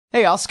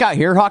Hey, all, Scott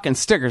here, hawking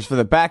stickers for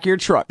the back of your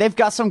truck. They've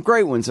got some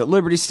great ones at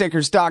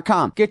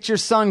libertystickers.com. Get your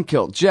son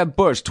killed, Jeb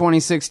Bush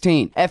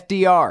 2016.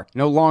 FDR,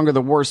 no longer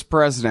the worst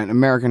president in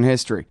American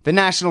history. The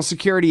National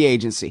Security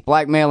Agency,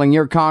 blackmailing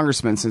your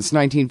congressman since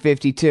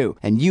 1952.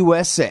 And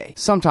USA,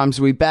 sometimes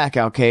we back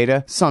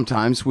Al-Qaeda,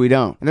 sometimes we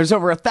don't. And there's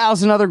over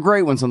 1,000 other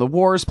great ones on the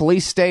wars,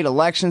 police, state,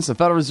 elections, the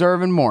Federal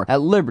Reserve, and more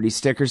at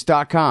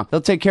libertystickers.com. They'll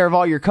take care of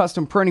all your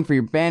custom printing for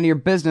your band or your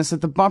business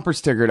at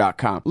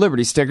thebumpersticker.com.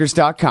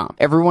 libertystickers.com.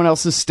 Everyone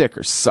else's stickers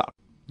suck.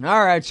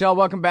 All right, y'all,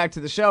 welcome back to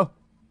the show.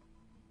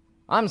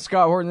 I'm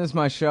Scott Horton, this is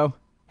my show.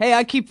 Hey,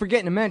 I keep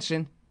forgetting to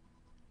mention,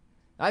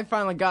 I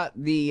finally got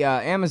the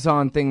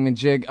Amazon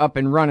thingamajig up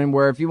and running,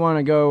 where if you want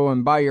to go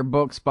and buy your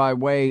books by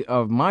way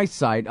of my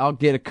site, I'll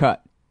get a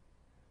cut.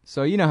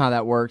 So you know how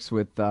that works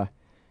with the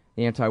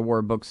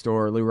anti-war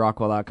bookstore,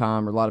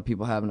 LouRockwell.com, or a lot of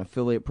people have an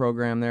affiliate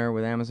program there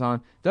with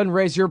Amazon. Doesn't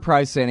raise your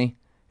price any.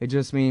 It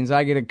just means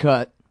I get a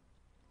cut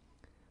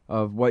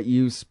of what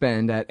you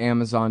spend at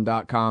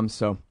Amazon.com.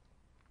 So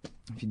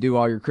if you do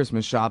all your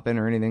Christmas shopping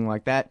or anything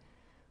like that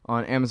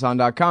on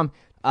Amazon.com,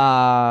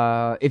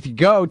 if you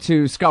go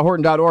to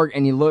scotthorton.org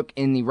and you look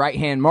in the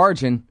right-hand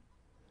margin,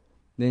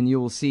 then you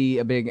will see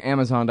a big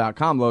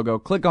Amazon.com logo.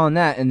 Click on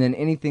that, and then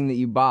anything that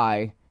you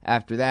buy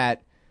after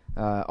that,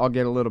 I'll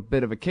get a little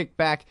bit of a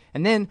kickback,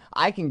 and then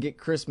I can get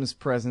Christmas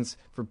presents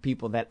for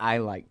people that I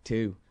like,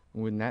 too.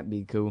 Wouldn't that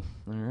be cool?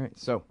 All right,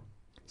 so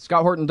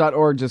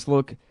scotthorton.org, just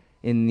look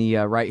in the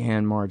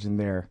right-hand margin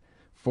there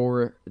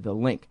for the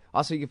link.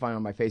 Also, you can find it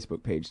on my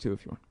Facebook page, too,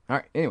 if you want. All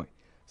right, anyway.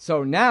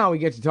 So now we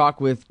get to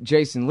talk with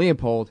Jason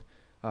Leopold,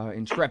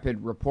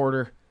 intrepid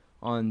reporter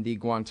on the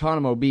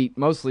Guantanamo beat,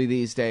 mostly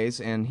these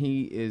days, and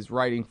he is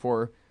writing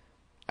for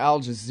Al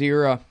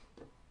Jazeera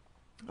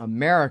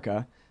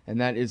America, and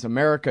that is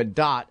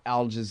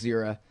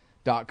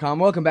america.aljazeera.com.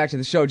 Welcome back to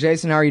the show,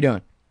 Jason. How are you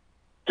doing?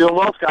 Doing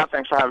well, Scott.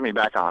 Thanks for having me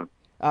back on.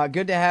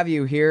 Good to have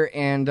you here.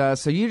 And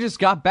so you just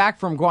got back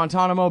from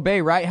Guantanamo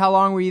Bay, right? How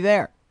long were you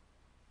there?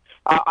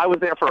 I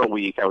was there for a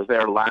week. I was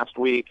there last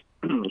week,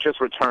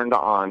 just returned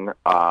on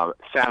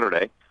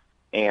Saturday.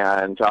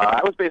 And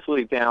I was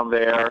basically down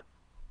there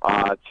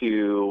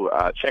to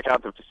check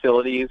out the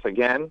facilities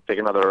again, take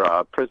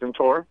another prison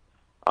tour,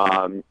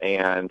 and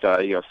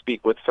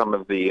speak with some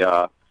of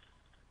the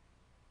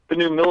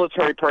new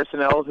military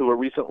personnel who were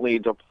recently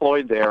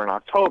deployed there in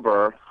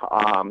October,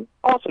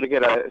 also to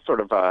get a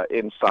sort of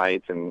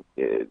insight and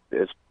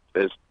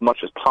as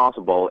much as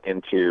possible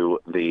into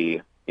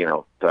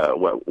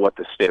what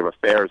the state of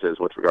affairs is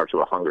with regard to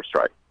a hunger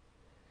strike.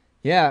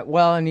 Yeah,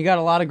 well, and you got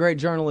a lot of great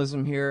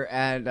journalism here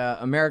at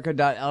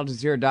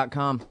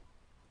america.aljazeera.com.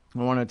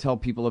 I want to tell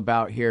people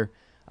about here.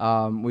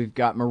 We've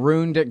got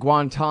Marooned at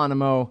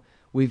Guantanamo.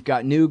 We've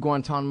got new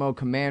Guantanamo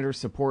commander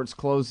supports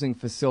closing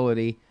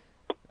facility.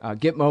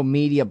 Gitmo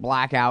Media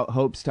blackout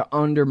hopes to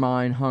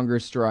undermine hunger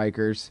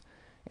strikers,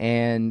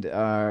 and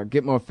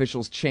Gitmo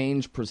officials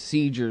change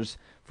procedures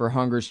for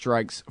hunger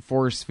strikes,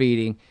 force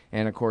feeding,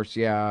 and of course,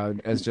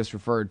 as just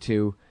referred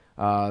to,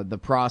 the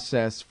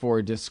process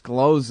for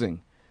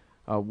disclosing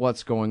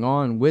what's going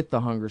on with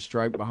the hunger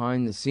strike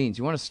behind the scenes.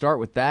 You want to start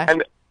with that?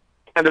 And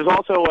there's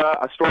also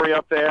a story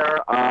up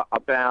there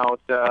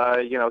about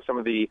some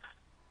of the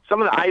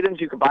items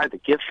you could buy at the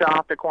gift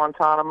shop at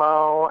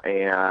Guantanamo,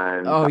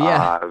 and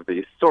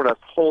the sort of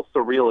whole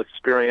surreal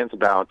experience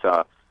about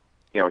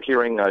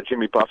hearing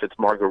Jimmy Buffett's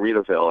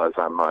Margaritaville as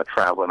I'm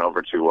traveling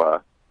over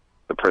to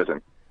the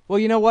prison. Well,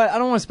 you know what? I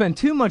don't want to spend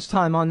too much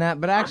time on that,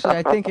 but actually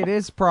I think it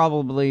is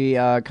probably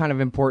kind of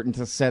important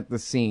to set the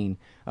scene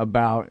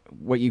about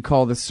what you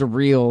call the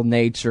surreal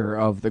nature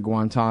of the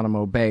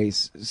Guantanamo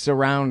base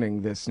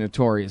surrounding this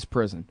notorious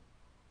prison.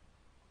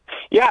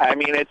 Yeah, I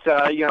mean, it's,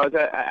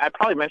 I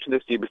probably mentioned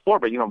this to you before,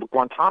 but,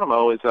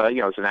 Guantanamo is,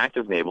 it's an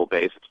active naval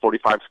base. It's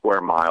 45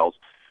 square miles,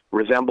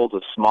 resembles a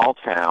small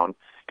town.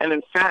 And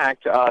in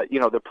fact,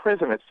 the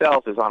prison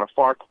itself is on a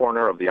far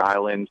corner of the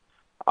island,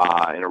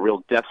 in a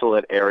real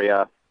desolate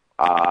area.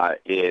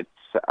 It's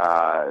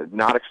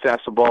not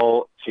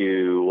accessible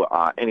to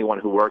anyone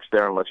who works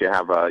there unless you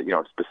have a,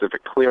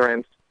 specific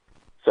clearance.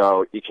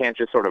 So you can't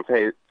just sort of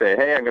say,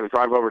 hey, I'm going to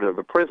drive over to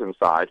the prison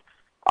side.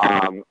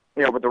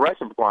 But the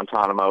rest of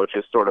Guantanamo, it's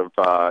just sort of,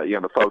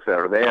 the folks that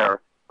are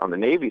there on the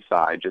Navy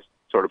side just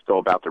sort of go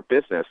about their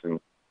business and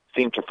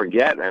seem to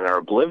forget and are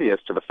oblivious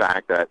to the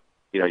fact that,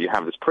 you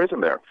have this prison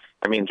there.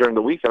 I mean, during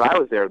the week that I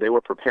was there, they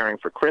were preparing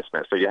for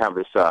Christmas. So you have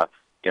this,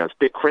 this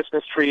big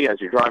Christmas tree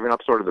as you're driving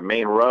up sort of the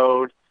main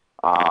road,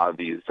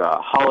 these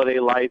holiday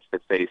lights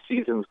that say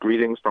season's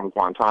greetings from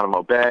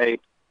Guantanamo Bay,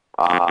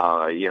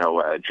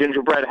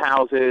 gingerbread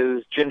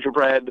houses,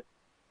 gingerbread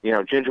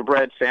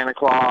Santa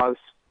Claus,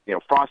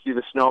 Frosty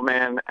the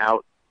Snowman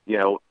out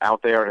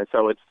there. And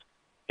so it's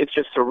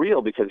just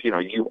surreal because,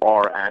 you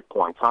are at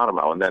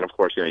Guantanamo. And then, of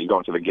course, you go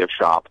into the gift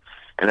shop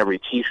and every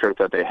T-shirt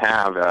that they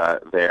have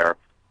there,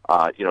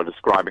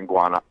 describing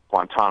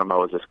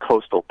Guantanamo as this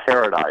coastal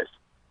paradise.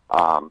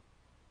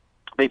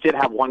 They did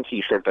have one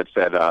T-shirt that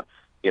said,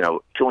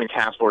 Joint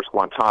Task Force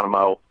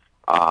Guantanamo,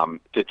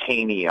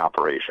 detainee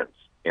operations,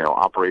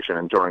 Operation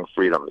Enduring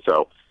Freedom.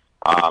 So,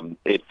 I'm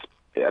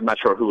not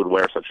sure who would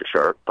wear such a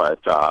shirt, but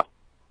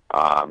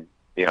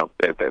they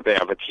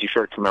have a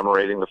T-shirt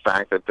commemorating the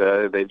fact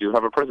that they do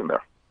have a prison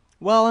there.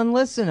 Well, and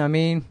listen, I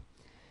mean,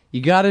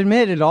 you got to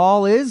admit it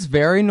all is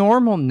very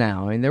normal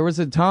now. I mean, there was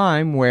a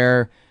time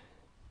where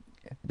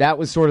that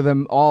was sort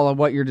of all of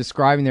what you're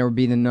describing there would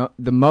be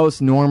the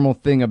most normal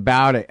thing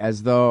about it,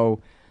 as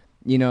though,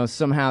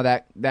 somehow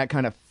that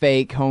kind of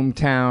fake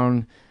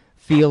hometown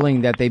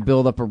feeling that they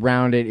build up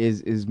around it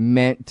is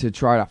meant to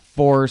try to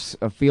force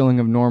a feeling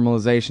of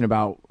normalization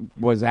about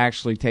what's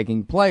actually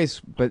taking place.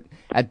 But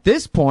at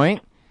this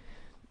point,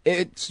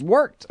 it's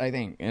worked, I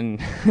think,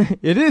 and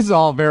it is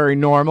all very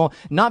normal,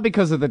 not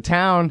because of the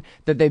town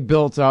that they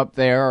built up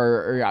there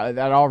or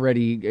that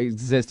already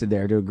existed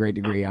there to a great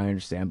degree, I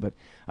understand, but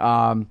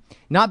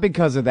not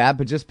because of that,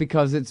 but just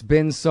because it's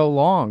been so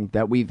long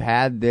that we've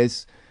had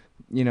this,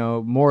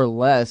 more or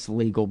less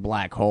legal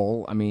black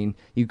hole. I mean,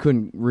 you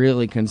couldn't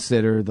really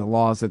consider the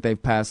laws that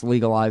they've passed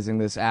legalizing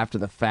this after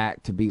the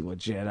fact to be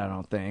legit, I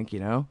don't think,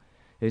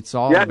 It's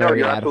all very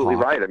you're ad absolutely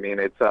hoc. right. I mean,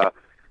 it's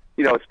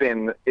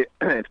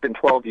been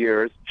 12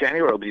 years.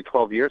 January will be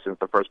 12 years since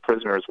the first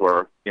prisoners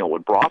were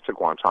brought to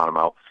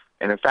Guantanamo,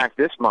 and in fact,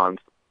 this month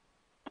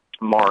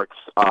marks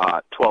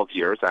 12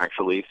 years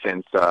actually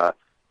since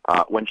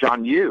when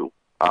John Yoo,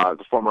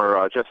 the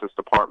former Justice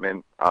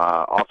Department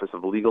Office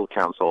of Legal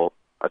Counsel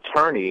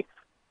attorney,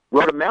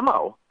 wrote a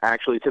memo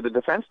actually to the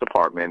Defense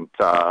Department,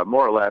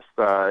 more or less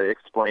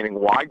explaining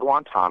why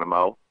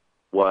Guantanamo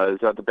was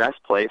the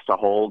best place to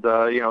hold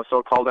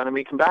so-called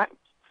enemy combatants.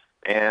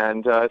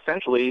 And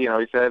essentially,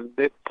 he said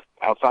it's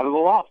outside of the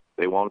law.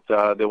 They won't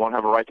have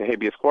a right to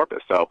habeas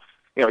corpus. So,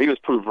 he was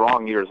proved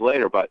wrong years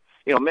later. But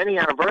many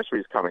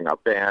anniversaries coming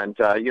up, and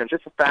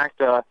just the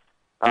fact,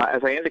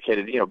 as I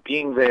indicated,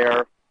 being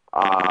there,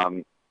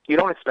 you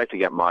don't expect to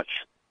get much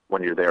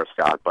when you're there,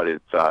 Scott. But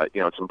it's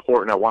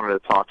important. I wanted to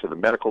talk to the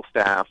medical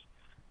staff.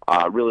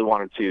 Really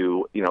wanted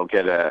to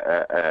get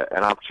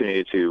an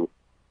opportunity to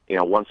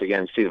once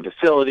again see the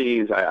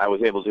facilities. I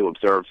was able to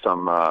observe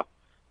some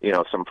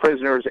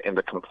prisoners in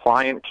the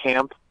compliant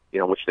camp,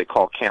 which they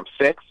call Camp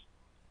 6.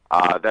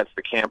 That's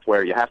the camp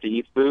where you have to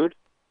eat food,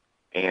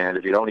 and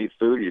if you don't eat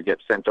food, you get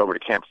sent over to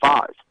Camp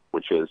 5,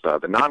 which is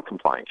the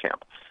non-compliant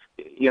camp.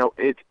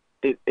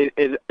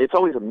 It's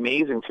always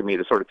amazing to me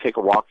to sort of take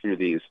a walk through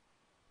these,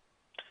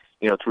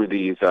 through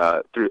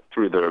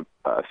the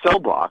cell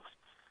blocks,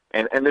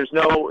 and there's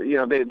no,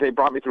 they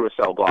brought me through a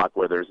cell block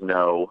where there's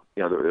no,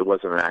 it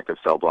wasn't an active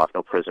cell block,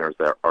 no prisoners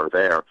there are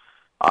there.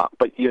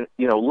 But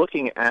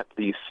looking at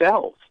the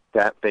cells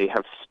that they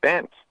have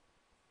spent,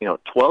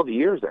 12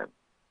 years in,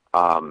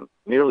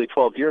 nearly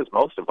 12 years,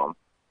 most of them,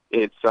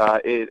 it's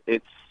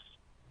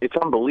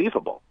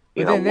unbelievable.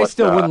 But then they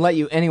still wouldn't let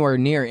you anywhere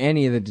near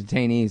any of the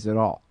detainees at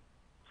all.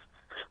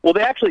 Well,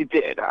 they actually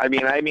did. I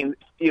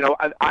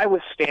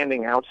was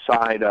standing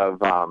outside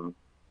of,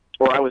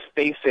 or I was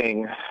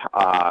facing,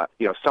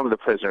 some of the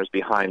prisoners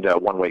behind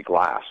one-way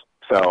glass,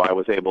 so I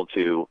was able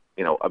to,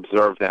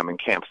 observe them in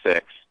Camp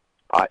 6.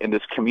 In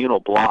this communal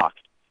block,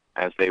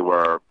 as they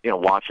were,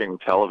 watching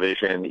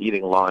television,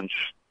 eating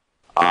lunch.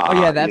 Oh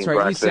yeah, that's right.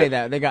 Breakfast. You say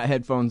that they got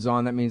headphones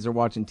on. That means they're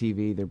watching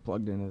TV. They're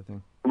plugged into the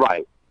thing.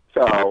 Right.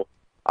 So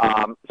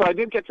I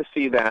did get to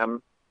see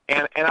them,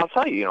 and I'll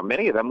tell you,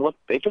 many of them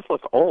they just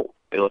look old.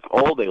 They look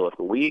old. They look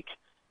weak.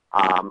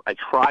 I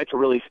tried to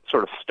really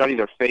sort of study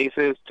their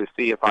faces to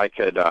see if I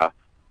could,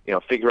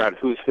 figure out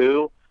who's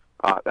who.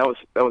 That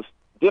was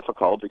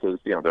difficult because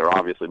they're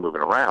obviously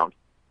moving around.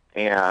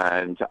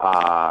 And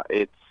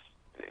it's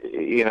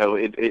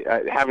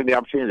having the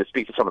opportunity to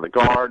speak to some of the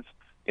guards.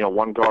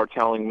 One guard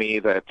telling me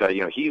that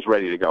he's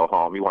ready to go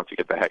home. He wants to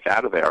get the heck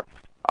out of there.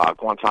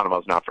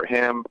 Guantanamo's not for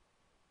him.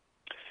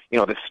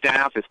 The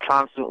staff is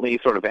constantly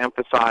sort of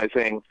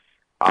emphasizing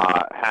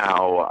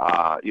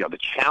how the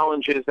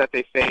challenges that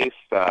they face.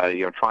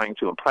 Trying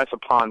to impress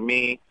upon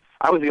me.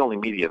 I was the only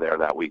media there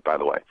that week, by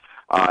the way.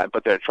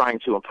 But they're trying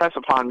to impress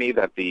upon me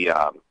that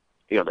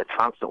they're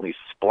constantly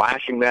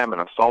splashing them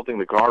and assaulting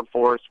the guard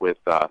force with,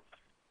 a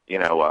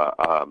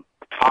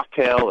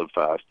cocktail of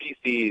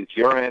feces,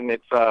 urine.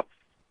 It's,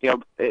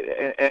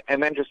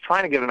 and then just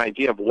trying to get an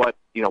idea of what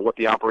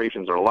the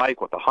operations are like,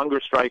 what the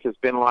hunger strike has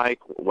been like,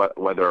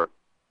 whether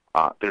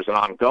there's an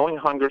ongoing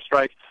hunger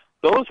strike.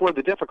 Those were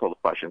the difficult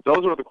questions.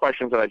 Those were the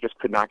questions that I just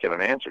could not get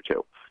an answer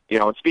to.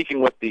 And speaking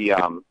with the,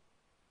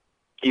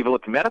 even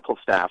with the medical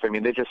staff,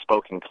 they just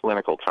spoke in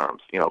clinical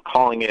terms,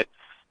 calling it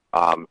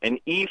an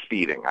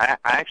e-feeding. I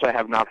actually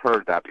have not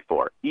heard that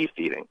before,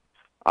 e-feeding,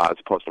 as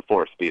opposed to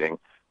force feeding.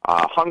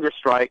 Hunger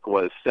strike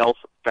was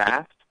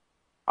self-fast,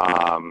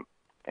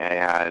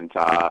 and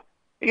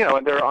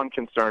they're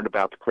unconcerned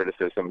about the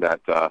criticism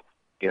that,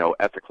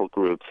 ethical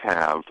groups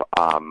have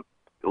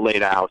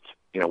laid out,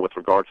 with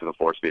regard to the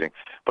force feeding.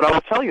 But I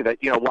will tell you that,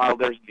 while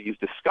there's these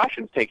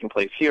discussions taking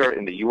place here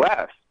in the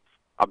U.S.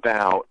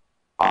 about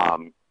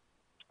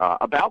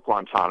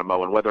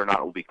Guantanamo and whether or not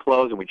it will be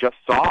closed, and we just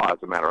saw, as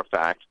a matter of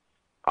fact,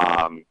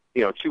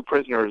 2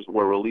 prisoners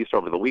were released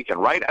over the weekend.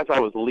 Right as I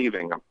was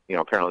leaving,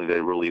 apparently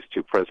they released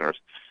 2 prisoners.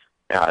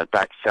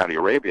 back to Saudi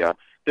Arabia.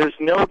 There's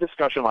no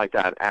discussion like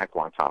that at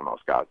Guantanamo,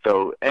 Scott.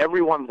 So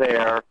everyone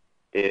there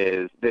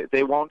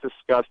they won't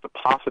discuss the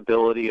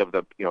possibility of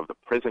the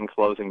prison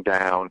closing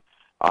down.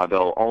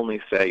 They'll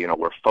only say,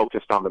 we're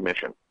focused on the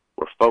mission.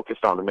 We're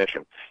focused on the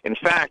mission. In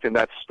fact, in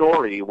that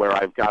story where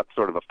I've got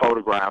sort of the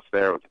photographs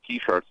there with the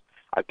T-shirts,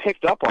 I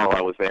picked up while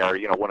I was there,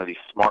 one of these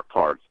smart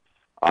cards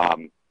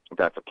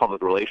that the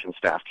public relations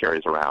staff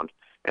carries around.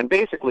 And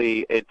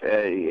basically,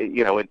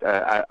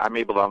 I'm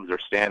able to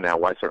understand now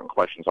why certain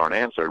questions aren't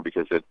answered,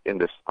 because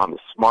on the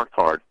smart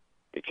card,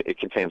 it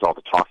contains all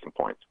the talking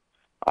points.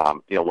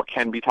 What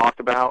can be talked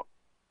about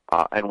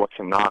and what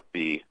cannot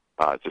be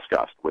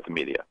discussed with the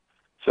media.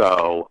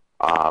 So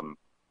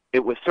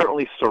it was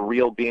certainly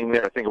surreal being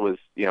there. I think it was,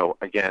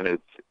 again,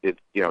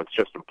 it's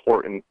just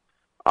important,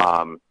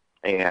 and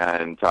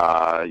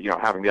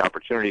having the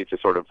opportunity to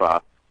sort of,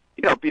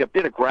 be a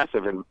bit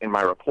aggressive in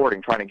my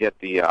reporting, trying to get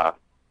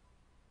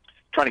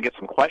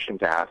some questions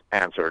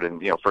answered.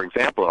 And for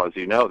example, as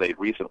you know, they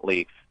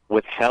recently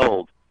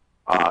withheld.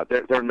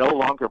 They're no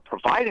longer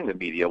providing the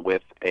media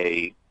with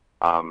a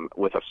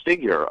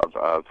figure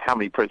of how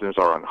many prisoners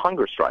are on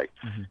hunger strike.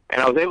 Mm-hmm.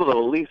 And I was able to at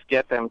least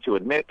get them to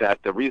admit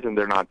that the reason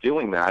they're not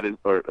doing that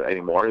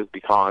anymore is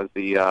because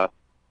the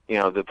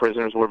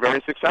prisoners were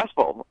very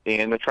successful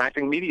in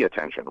attracting media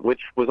attention,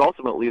 which was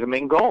ultimately the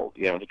main goal,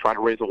 to try to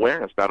raise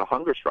awareness about a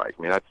hunger strike.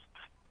 I mean, that's,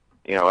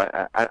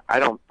 I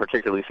don't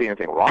particularly see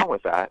anything wrong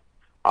with that,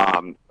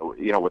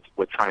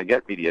 with trying to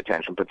get media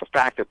attention, but the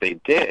fact that they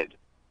did,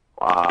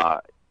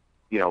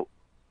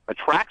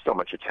 attract so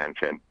much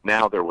attention,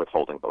 now they're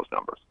withholding those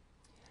numbers.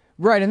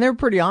 Right, and they're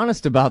pretty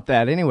honest about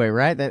that anyway,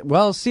 right? That, it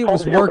was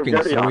working,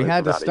 so we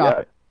had to stop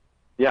it.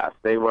 Yes,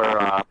 they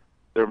were.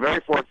 They're very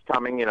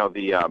forthcoming.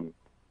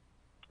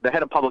 The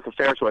head of public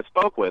affairs who I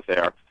spoke with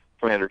there,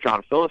 Commander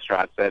John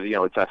Philistrat, said,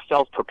 it's a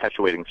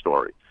self-perpetuating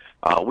story.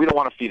 We don't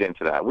want to feed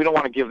into that. We don't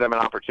want to give them an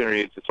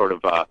opportunity to sort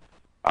of.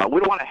 We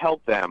don't want to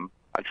help them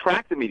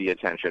attract the media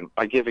attention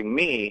by giving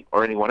me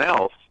or anyone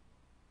else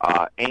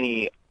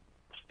any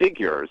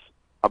figures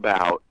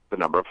about the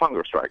number of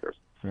hunger strikers.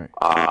 Right.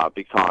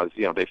 Because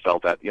they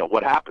felt that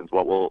what happens,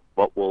 what will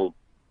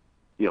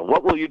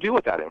you do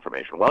with that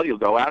information? Well, you'll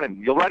go out and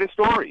you'll write a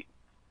story,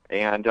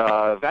 and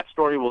that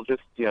story will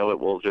just it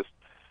will just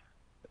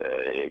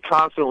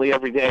constantly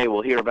every day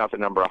we'll hear about the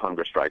number of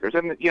hunger strikers,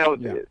 and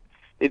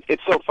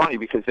it's so funny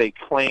because they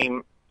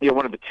claim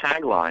one of the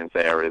taglines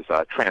there is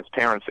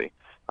transparency,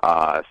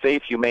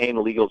 safe,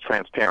 humane, legal,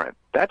 transparent.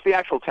 That's the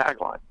actual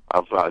tagline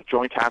of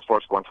Joint Task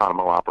Force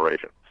Guantanamo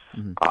Operation,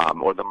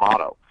 or the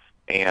motto.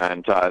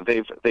 And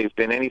they've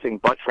been anything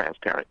but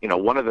transparent.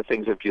 One of the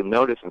things, if you'll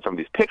notice in some of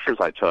these pictures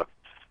I took,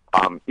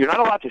 you're not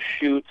allowed to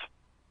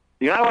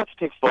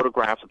take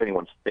photographs of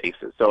anyone's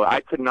faces. So I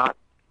could not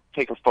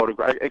take a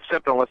photograph,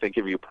 except unless they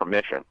give you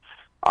permission.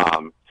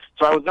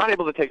 So I was not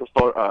able to take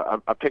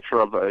a picture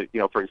of,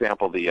 for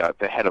example, the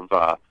head of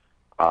the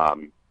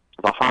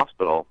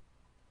hospital,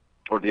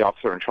 or the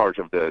officer in charge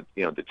of the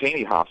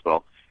detainee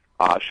hospital,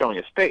 showing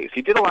his face.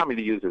 He did allow me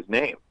to use his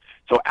name.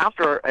 So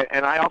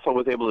and I also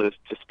was able to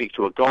speak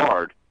to a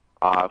guard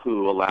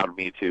who allowed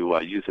me to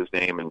use his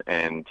name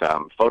and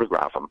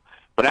photograph him.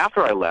 But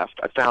after I left,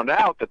 I found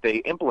out that they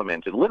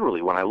implemented,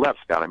 literally when I left,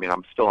 Scott,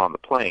 I'm still on the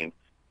plane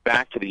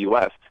back to the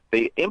U.S.,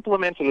 they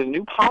implemented a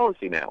new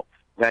policy now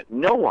that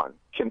no one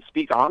can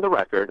speak on the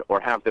record or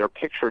have their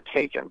picture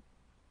taken,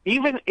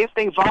 even if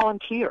they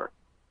volunteer,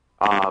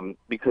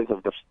 because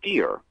of the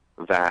fear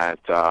that,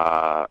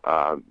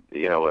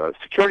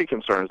 security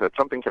concerns that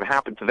something can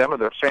happen to them or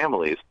their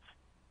families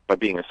by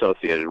being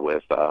associated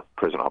with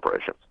prison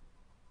operations.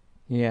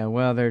 Yeah,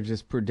 well, they're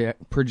just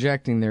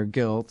projecting their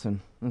guilt, and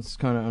that's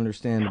kind of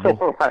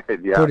understandable. Right,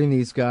 yeah. Putting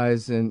these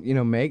guys in,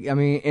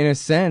 in a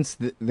sense,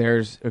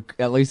 there's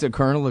at least a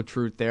kernel of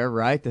truth there,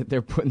 right? That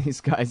they're putting these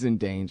guys in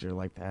danger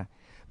like that.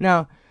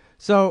 Now,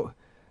 so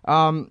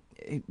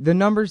the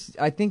numbers,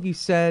 I think you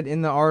said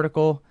in the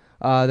article,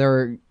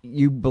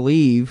 you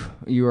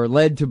are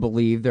led to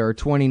believe there are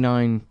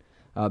 29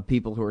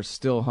 people who are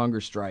still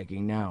hunger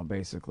striking now,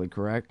 basically,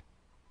 correct?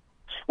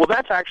 Well,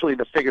 that's actually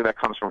the figure that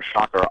comes from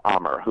Shakar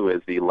Amr, who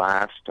is the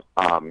last,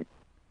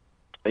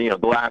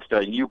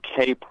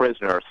 UK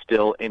prisoner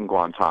still in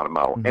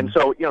Guantanamo. Mm-hmm. And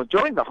so,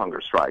 during the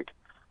hunger strike,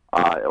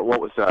 what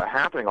was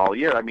happening all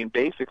year,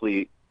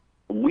 basically,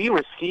 we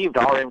received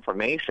our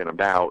information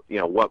about,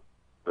 how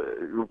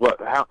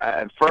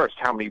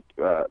many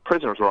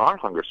prisoners were on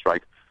hunger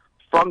strike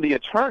from the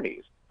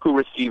attorneys who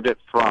received it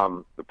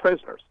from the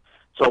prisoners.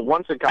 So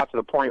once it got to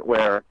the point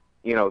where,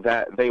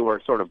 that they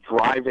were sort of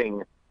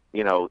driving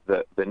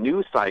the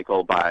news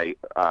cycle by,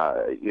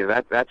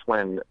 that's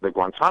when the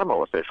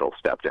Guantanamo officials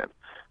stepped in.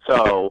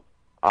 So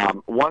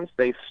once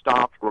they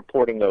stopped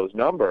reporting those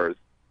numbers,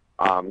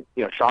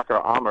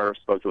 Shakar Amr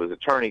spoke to his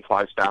attorney,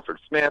 Clive Stafford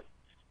Smith,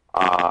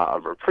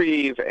 of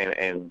Reprieve,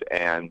 and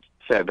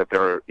said that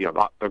the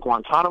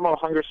Guantanamo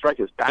hunger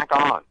strike is back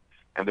on,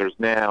 and there's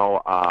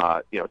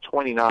now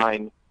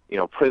 29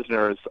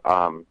 prisoners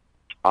on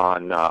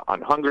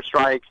hunger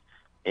strike,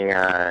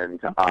 and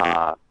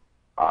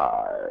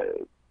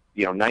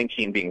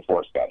 19 being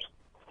force-fed.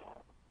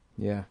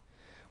 Yeah.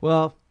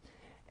 Well,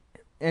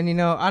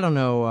 and I don't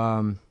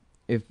know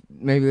if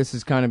maybe this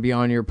is kind of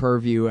beyond your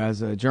purview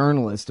as a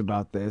journalist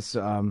about this,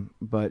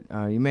 but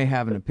you may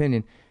have an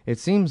opinion. It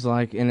seems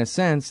like, in a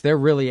sense, they're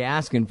really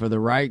asking for the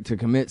right to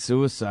commit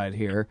suicide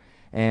here.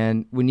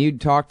 And when you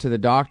talk to the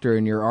doctor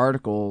in your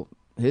article,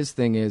 his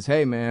thing is,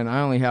 hey, man,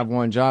 I only have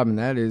one job, and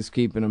that is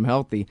keeping them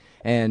healthy.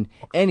 And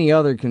any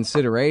other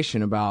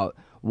consideration about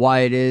why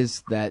it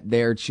is that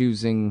they're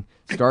choosing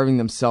starving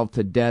themselves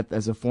to death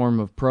as a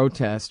form of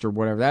protest or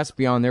whatever, that's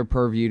beyond their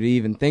purview to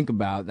even think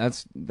about.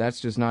 That's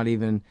just not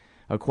even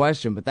a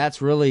question. But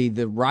that's really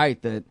the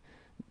right that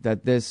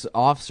this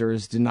officer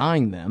is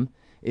denying them,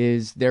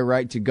 is their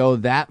right to go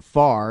that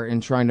far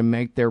in trying to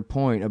make their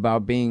point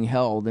about being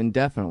held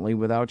indefinitely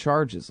without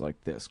charges like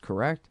this,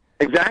 correct?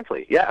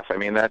 Exactly. Yes. I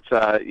mean, that's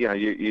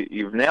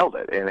you've nailed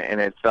it,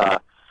 and it's as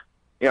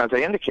I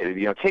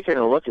indicated, taking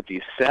a look at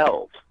these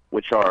cells,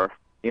 which are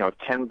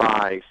 10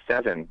 by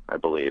 7, I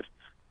believe.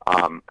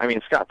 I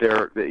mean, Scott,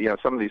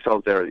 some of these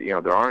cells there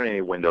aren't any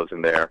windows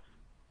in there.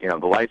 The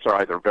lights are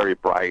either very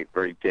bright,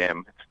 very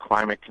dim. It's a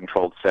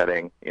climate-controlled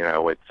setting.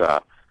 It's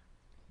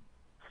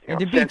and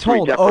to be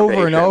told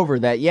over and over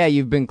that, yeah,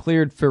 you've been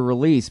cleared for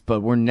release, but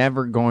we're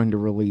never going to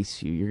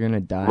release you. You're going to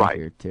die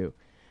here, too.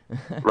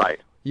 Right.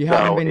 You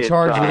haven't been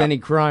charged with any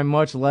crime,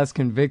 much less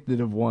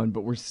convicted of one,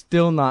 but we're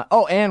still not...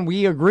 Oh, and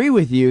we agree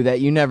with you that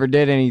you never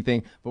did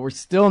anything, but we're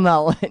still not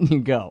letting you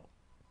go.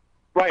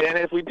 Right, and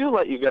if we do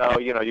let you go,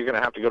 you're going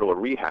to have to go to a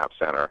rehab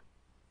center,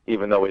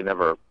 even though we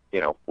never...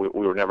 we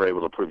were never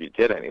able to prove you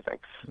did anything.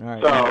 All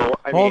right. So,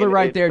 Hold it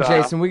right there,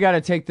 Jason. We got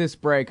to take this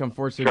break,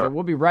 unfortunately. Sure. But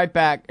we'll be right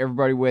back,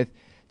 everybody, with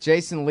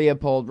Jason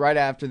Leopold right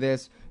after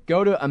this.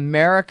 Go to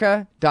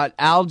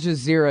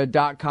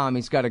america.aljazeera.com.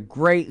 He's got a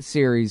great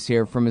series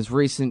here from his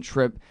recent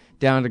trip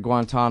down to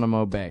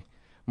Guantanamo Bay.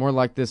 More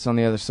like this on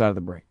the other side of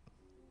the break.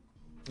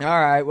 All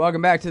right,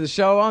 welcome back to the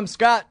show. I'm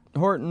Scott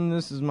Horton.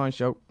 This is my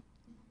show.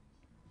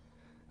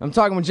 I'm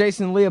talking with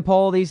Jason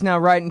Leopold. He's now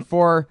writing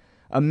for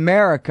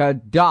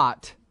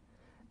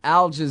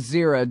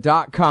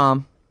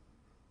america.aljazeera.com.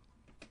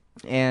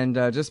 And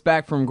just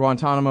back from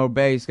Guantanamo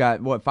Bay, he's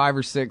got, 5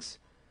 or 6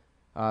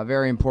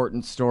 very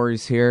important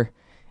stories here.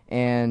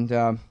 And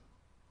can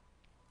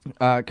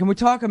we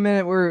talk a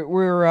minute?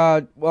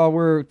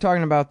 We're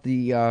talking about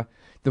the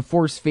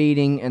force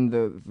feeding and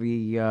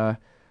the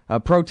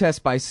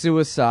protest by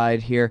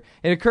suicide here.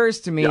 It occurs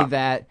to me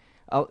that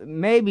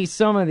maybe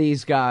some of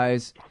these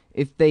guys,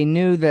 if they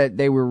knew that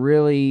they were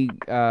really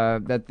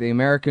that the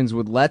Americans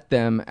would let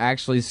them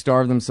actually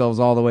starve themselves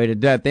all the way to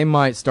death, they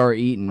might start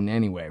eating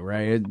anyway,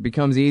 right? It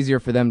becomes easier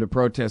for them to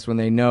protest when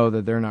they know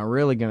that they're not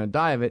really going to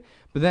die of it.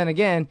 But then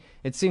again,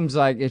 it seems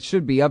like it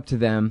should be up to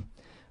them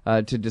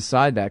to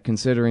decide that,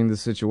 considering the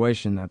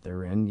situation that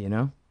they're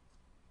in,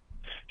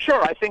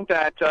 Sure, I think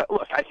that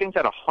I think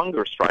that a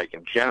hunger strike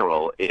in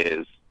general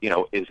is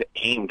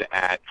aimed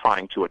at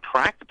trying to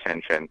attract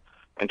attention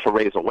and to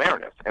raise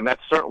awareness, and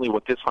that's certainly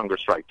what this hunger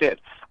strike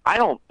did. I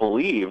don't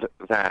believe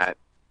that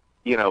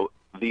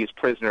these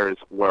prisoners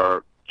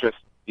were just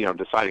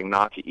deciding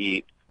not to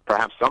eat.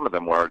 Perhaps some of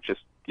them were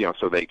just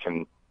so they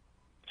can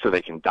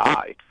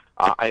die.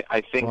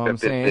 I think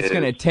it's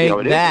going to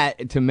take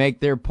that to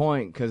make their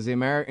point, because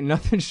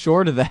nothing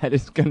short of that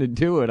is going to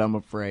do it, I'm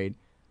afraid.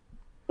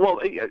 Well,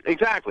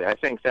 exactly. I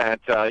think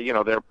that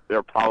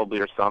there probably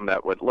are some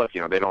that would look.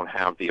 They don't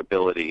have the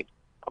ability,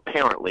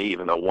 apparently,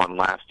 even though one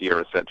last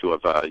year is said to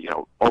have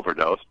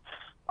overdosed.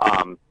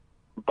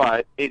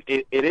 But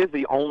it is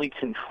the only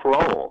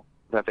control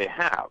that they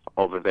have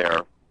over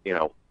their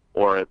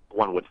or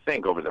one would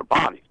think over their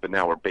bodies. But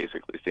now we're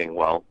basically seeing,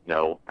 well,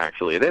 no,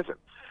 actually it isn't.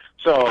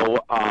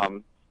 So,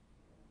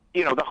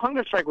 the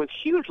hunger strike was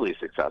hugely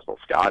successful,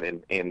 Scott,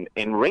 in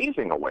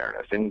raising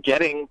awareness and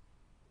getting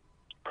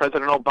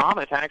President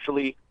Obama to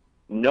actually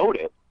note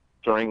it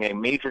during a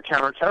major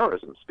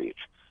counterterrorism speech.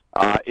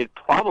 It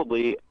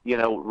probably,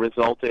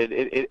 resulted.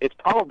 It's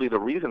probably the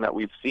reason that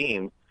we've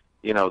seen,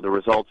 the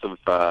results of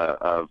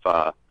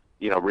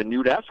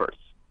renewed efforts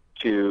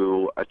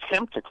to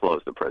attempt to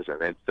close the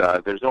prison.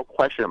 There's no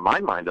question in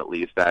my mind, at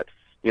least, that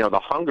the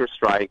hunger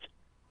strike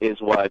is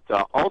what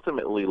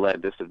ultimately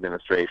led this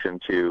administration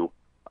to,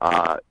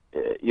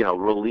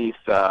 release.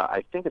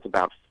 I think it's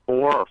about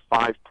 4 or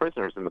 5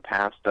 prisoners in the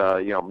past,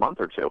 month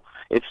or two.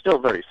 It's still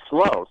very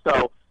slow.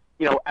 So,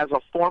 as a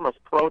form of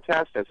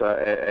protest, as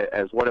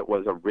what it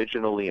was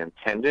originally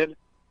intended,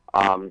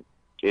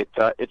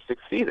 it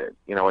succeeded.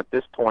 At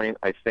this point,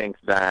 I think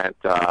that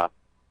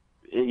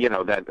or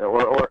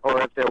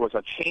if there was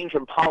a change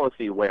in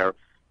policy where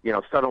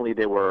suddenly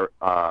they were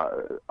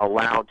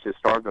allowed to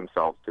starve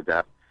themselves to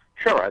death,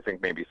 sure, I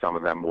think maybe some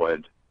of them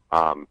would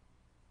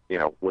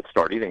would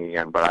start eating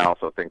again. But I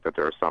also think that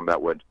there are some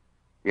that would,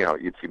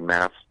 you'd see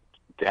mass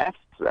deaths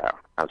there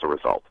as a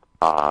result.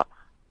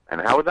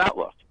 And how would that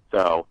look?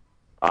 So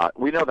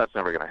we know that's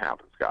never going to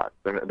happen, Scott.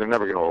 They're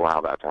never going to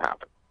allow that to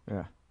happen.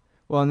 Yeah.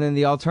 Well, and then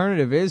the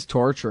alternative is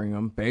torturing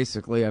them,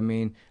 basically. I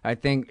mean, I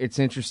think it's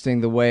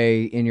interesting the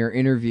way in your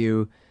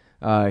interview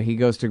He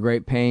goes to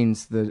great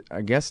pains. The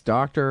I guess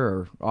doctor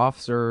or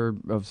officer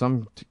of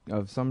some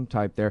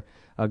type there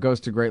goes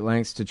to great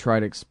lengths to try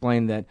to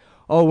explain that.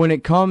 Oh, when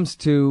it comes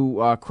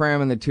to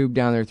cramming the tube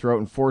down their throat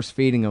and force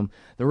feeding them,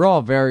 they're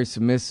all very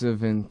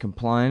submissive and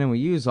compliant, and we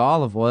use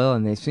olive oil,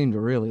 and they seem to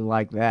really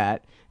like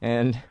that.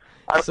 And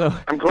so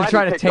I'm glad to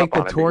try you to picked take up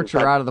the on it,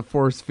 torture out of the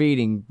force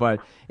feeding,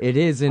 but it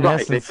is in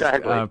essence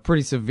exactly. a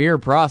pretty severe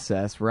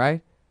process, right?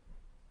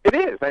 It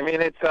is. I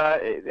mean, it's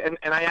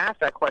and I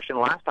asked that question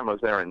last time I was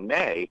there in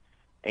May,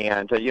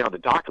 and the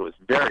doctor was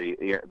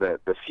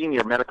the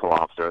senior medical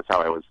officer. That's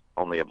how I was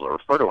only able to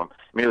refer to him. I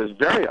mean, he was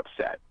very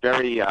upset,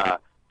 very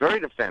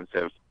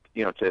defensive.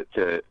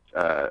 To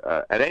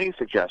at any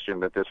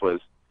suggestion that this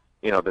was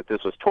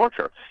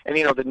torture. And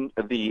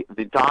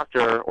the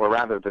doctor, or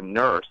rather the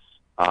nurse,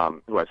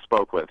 who I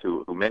spoke with,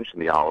 who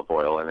mentioned the olive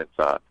oil, and it's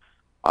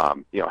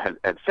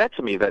had said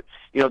to me that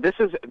this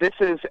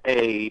is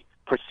a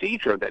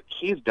procedure that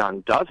he's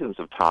done dozens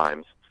of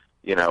times,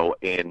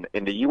 in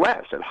the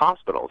U.S. at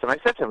hospitals. And I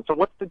said to him, so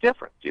what's the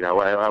difference?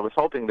 I was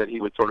hoping that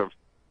he would sort of,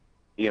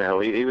 he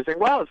was saying,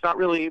 well, it's not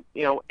really,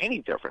 any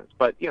difference.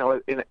 But,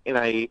 in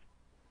a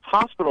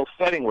hospital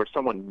setting where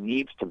someone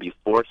needs to be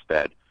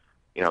force-fed,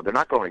 they're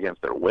not going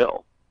against their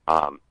will.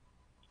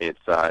 It's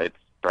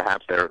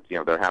perhaps they're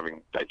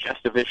having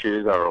digestive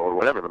issues or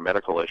whatever the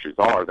medical issues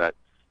are that,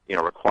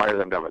 require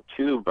them to have a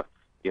tube,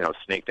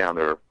 snake down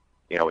their,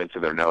 into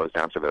their nose,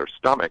 down to their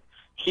stomach.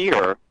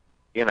 Here,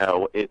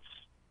 it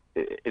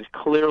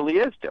clearly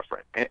is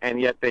different,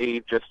 and yet they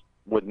just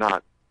would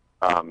not,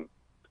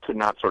 could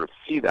not sort of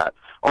see that.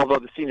 Although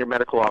the senior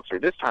medical officer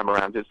this time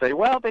around did say,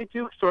 well, they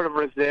do sort of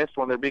resist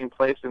when they're being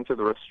placed into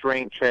the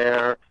restraint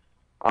chair,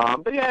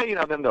 but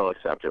yeah, then they'll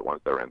accept it once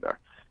they're in there.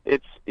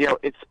 It's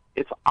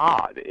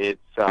odd.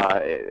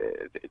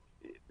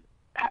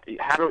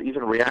 How to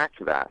even react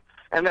to that?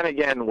 And then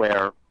again,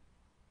 where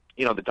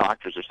the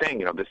doctors are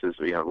saying, this is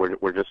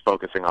we're just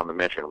focusing on the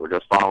mission, we're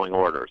just following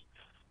orders.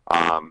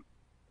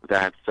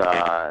 That's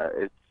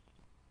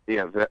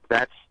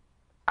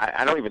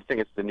I don't even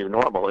think it's the new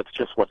normal. It's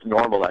just what's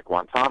normal at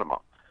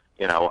Guantanamo.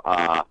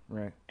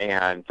 Right.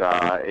 And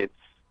it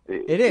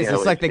is.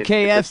 It's like the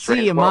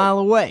KFC a mile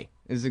away.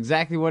 Is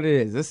exactly what it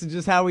is. This is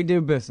just how we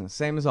do business,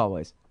 same as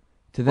always,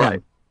 to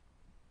them.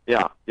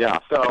 Right. Yeah.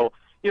 So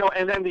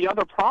and then the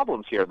other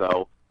problems here,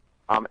 though,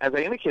 as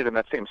I indicated in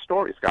that same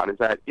story, Scott, is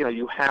that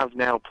you have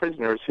now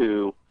prisoners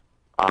who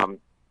are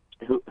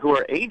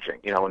aging.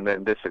 And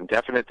then this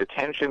indefinite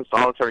detention,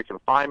 solitary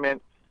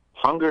confinement,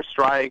 hunger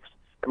strikes.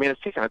 I mean,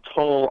 it's taken a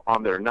toll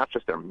on not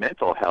just their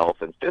mental health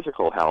and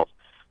physical health,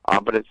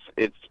 but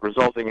it's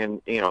resulting in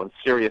in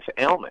serious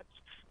ailments.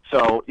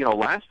 So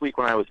last week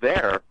when I was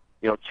there,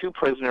 2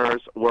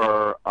 prisoners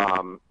were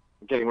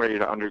getting ready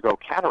to undergo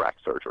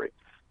cataract surgery.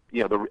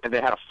 And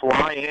they had to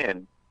fly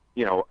in,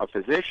 a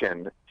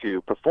physician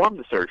to perform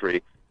the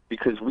surgery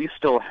because we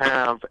still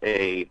have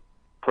a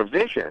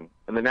provision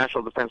in the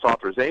National Defense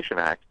Authorization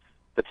Act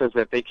that says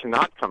that they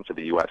cannot come to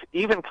the U.S.,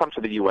 even come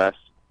to the U.S.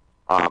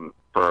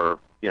 For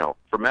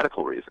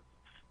medical reasons.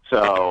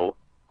 So,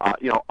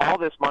 all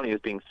this money is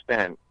being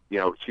spent,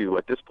 to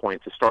at this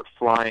point to start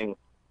flying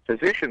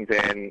physicians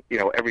in,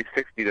 every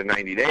 60 to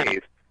 90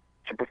 days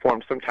to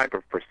perform some type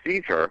of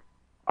procedure,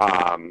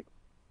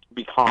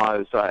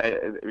 because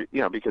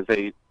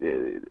they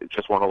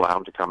just won't allow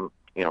them to come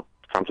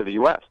to the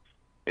U.S.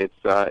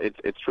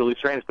 It's truly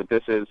strange, but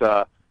this is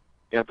at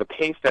the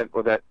pace that's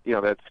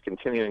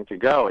continuing to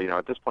go.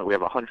 At this point we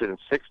have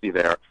 160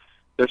 there.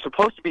 There's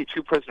supposed to be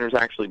 2 prisoners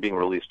actually being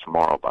released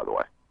tomorrow, by the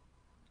way.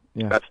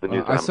 Yeah, that's the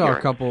news. I saw hearing.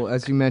 A couple,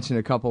 as you mentioned,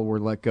 a couple were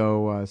let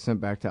go, sent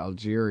back to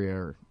Algeria,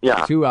 or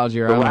to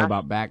Algeria. I don't know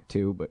about back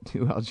to, but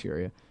to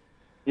Algeria.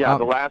 Yeah,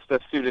 the last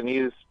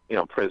Sudanese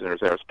prisoners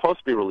there are supposed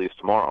to be released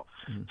tomorrow,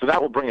 so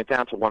that will bring it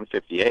down to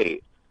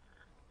 158.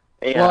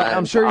 And, well,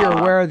 I'm sure you're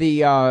aware of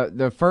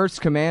the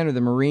first commander,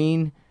 the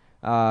Marine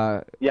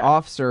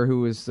officer,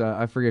 who was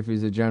I forget if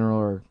he's a general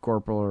or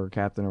corporal or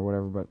captain or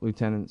whatever, but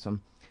lieutenant.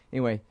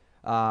 Anyway,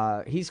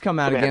 he's come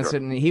out against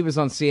it, and he was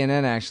on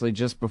CNN actually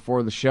just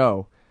before the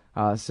show,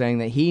 saying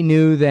that he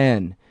knew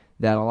then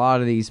that a lot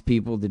of these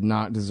people did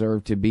not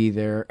deserve to be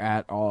there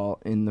at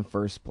all in the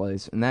first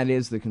place, and that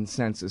is the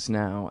consensus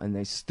now, and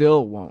they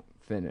still won't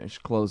finish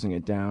closing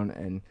it down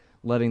and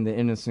letting the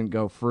innocent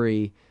go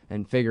free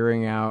and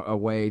figuring out a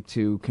way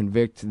to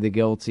convict the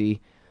guilty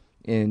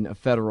in a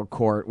federal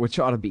court, which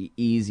ought to be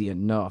easy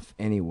enough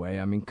anyway.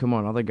 I mean, come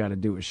on, all they got to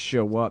do is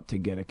show up to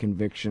get a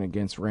conviction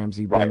against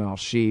Ramzi Ben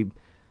al-Shibh.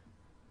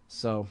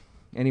 So,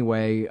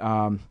 anyway,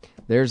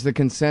 there's the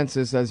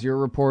consensus as you're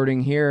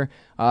reporting here.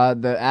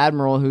 The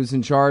admiral who's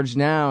in charge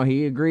now,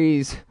 he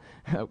agrees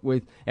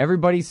with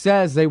everybody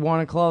says they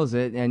want to close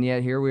it, and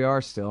yet here we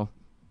are still.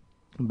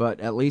 But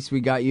at least we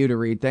got you to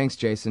read. Thanks,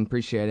 Jason.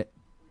 Appreciate it.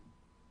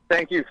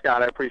 Thank you,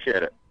 Scott. I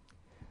appreciate it.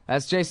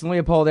 That's Jason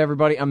Leopold,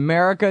 everybody.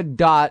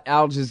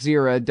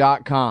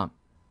 America.aljazeera.com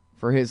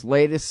for his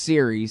latest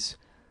series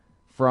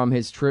from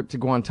his trip to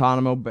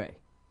Guantanamo Bay.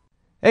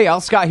 Hey,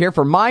 y'all, Scott here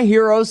for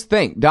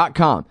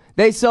MyHeroesThink.com.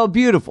 They sell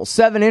beautiful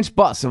 7-inch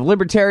busts of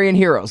libertarian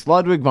heroes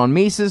Ludwig von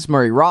Mises,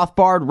 Murray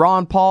Rothbard,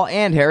 Ron Paul,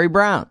 and Harry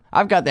Brown.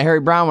 I've got the Harry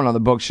Brown one on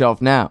the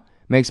bookshelf now.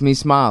 Makes me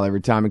smile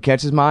every time it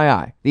catches my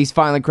eye. These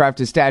finely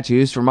crafted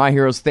statues from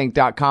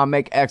MyHeroesThink.com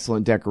make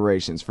excellent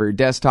decorations for your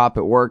desktop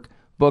at work,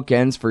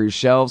 bookends for your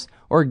shelves,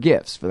 or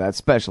gifts for that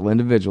special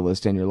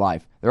individualist in your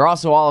life. They're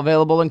also all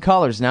available in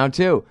colors now,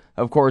 too.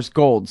 Of course,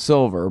 gold,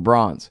 silver, or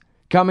bronze.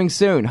 Coming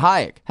soon,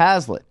 Hayek,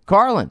 Hazlitt,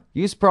 Carlin.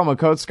 Use promo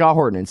code Scott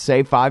Horton and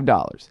save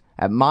 $5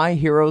 at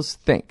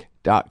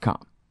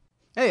MyHeroesThink.com.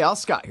 Hey, y'all,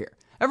 Scott here.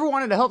 Ever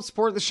wanted to help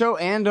support the show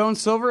and own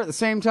silver at the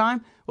same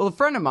time? Well, a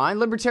friend of mine,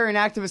 libertarian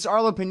activist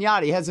Arlo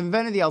Pignatti, has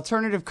invented the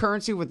alternative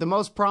currency with the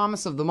most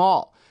promise of them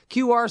all.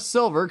 QR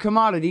Silver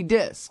Commodity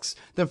Discs.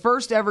 The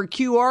first ever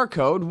QR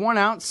code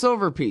 1-ounce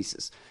silver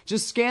pieces.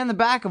 Just scan the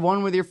back of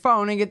one with your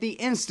phone and get the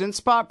instant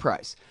spot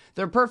price.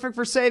 They're perfect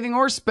for saving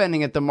or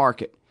spending at the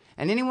market.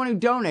 And anyone who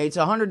donates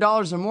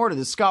 $100 or more to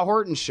the Scott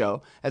Horton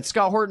Show at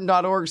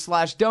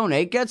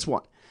scotthorton.org/donate gets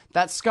one.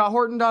 That's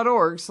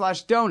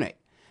scotthorton.org/donate.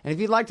 And if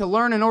you'd like to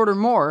learn and order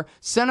more,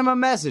 send them a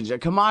message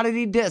at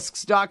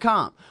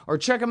commoditydiscs.com or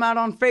check them out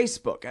on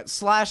Facebook at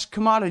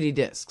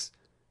 /commoditydiscs.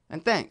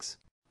 And thanks.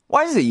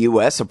 Why does the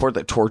U.S. support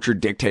the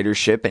tortured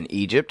dictatorship in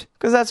Egypt?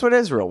 Because that's what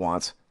Israel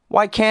wants.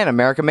 Why can't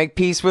America make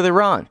peace with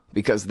Iran?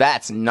 Because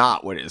that's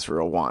not what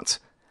Israel wants.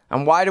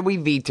 And why do we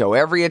veto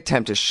every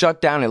attempt to shut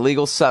down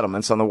illegal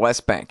settlements on the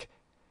West Bank?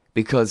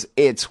 Because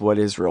it's what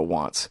Israel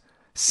wants.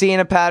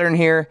 Seeing a pattern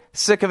here?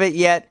 Sick of it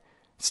yet?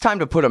 It's time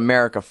to put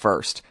America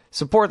first.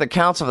 Support the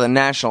Council for the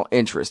National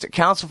Interest at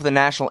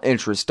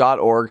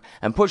councilforthenationalinterest.org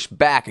and push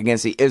back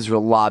against the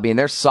Israel lobby and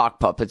their sock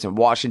puppets in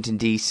Washington,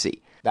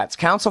 D.C. That's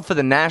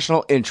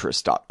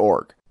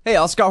councilforthenationalinterest.org. Hey,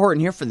 all, Scott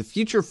Horton here for The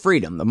Future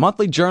Freedom, the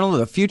monthly journal of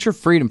the Future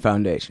Freedom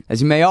Foundation. As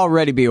you may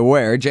already be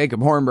aware, Jacob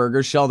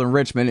Hornberger, Sheldon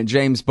Richman, and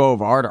James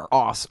Bovard are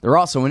awesome. They're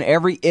also in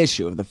every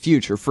issue of The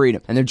Future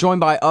Freedom, and they're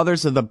joined by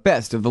others of the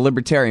best of the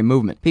libertarian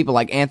movement. People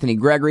like Anthony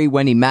Gregory,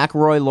 Wendy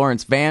McElroy,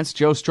 Lawrence Vance,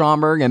 Joe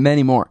Stromberg, and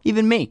many more.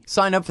 Even me.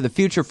 Sign up for The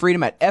Future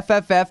Freedom at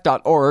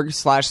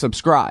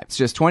fff.org/subscribe. It's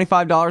just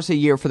 $25 a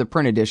year for the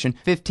print edition,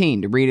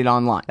 $15 to read it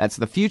online. That's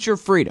The Future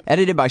Freedom,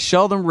 edited by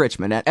Sheldon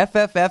Richman at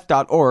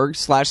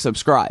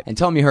fff.org/subscribe. And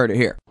tell me you heard it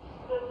here.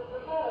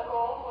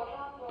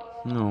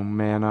 Oh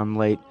man, I'm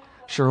late.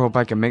 Sure hope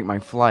I can make my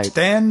flight.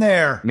 Stand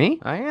there. Me?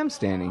 I am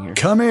standing here.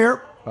 Come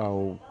here.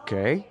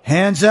 Okay.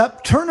 Hands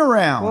up. Turn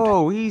around.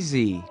 Whoa,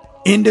 easy.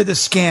 Into the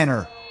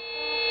scanner.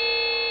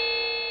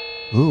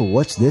 Ooh,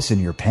 what's this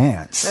in your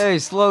pants? Hey,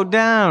 slow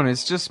down.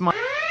 It's just my...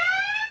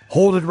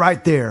 Hold it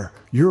right there.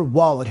 Your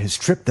wallet has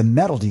tripped the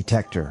metal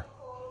detector.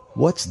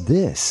 What's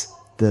this?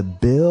 The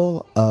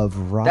Bill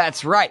of Rights?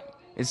 That's right.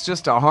 It's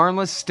just a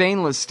harmless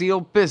stainless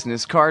steel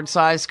business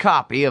card-sized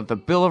copy of the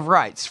Bill of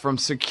Rights from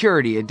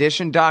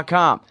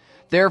SecurityEdition.com.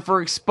 There for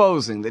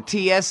exposing the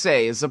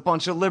TSA as a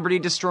bunch of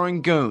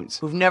liberty-destroying goons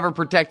who've never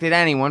protected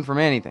anyone from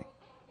anything.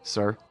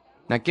 Sir,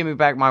 now give me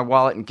back my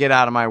wallet and get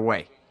out of my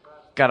way.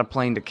 Got a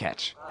plane to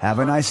catch. Have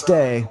a nice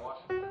day.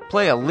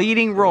 Play a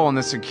leading role in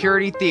the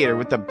security theater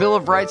with the Bill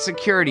of Rights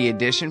Security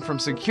Edition from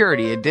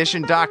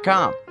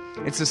SecurityEdition.com.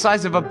 It's the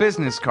size of a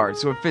business card,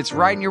 so it fits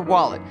right in your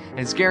wallet, and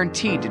it's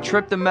guaranteed to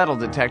trip the metal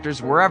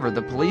detectors wherever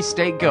the police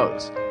state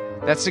goes.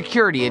 That's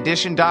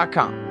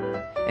SecurityEdition.com.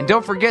 And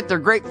don't forget their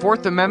great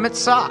Fourth Amendment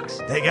socks.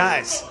 Hey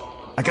guys,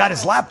 I got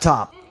his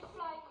laptop.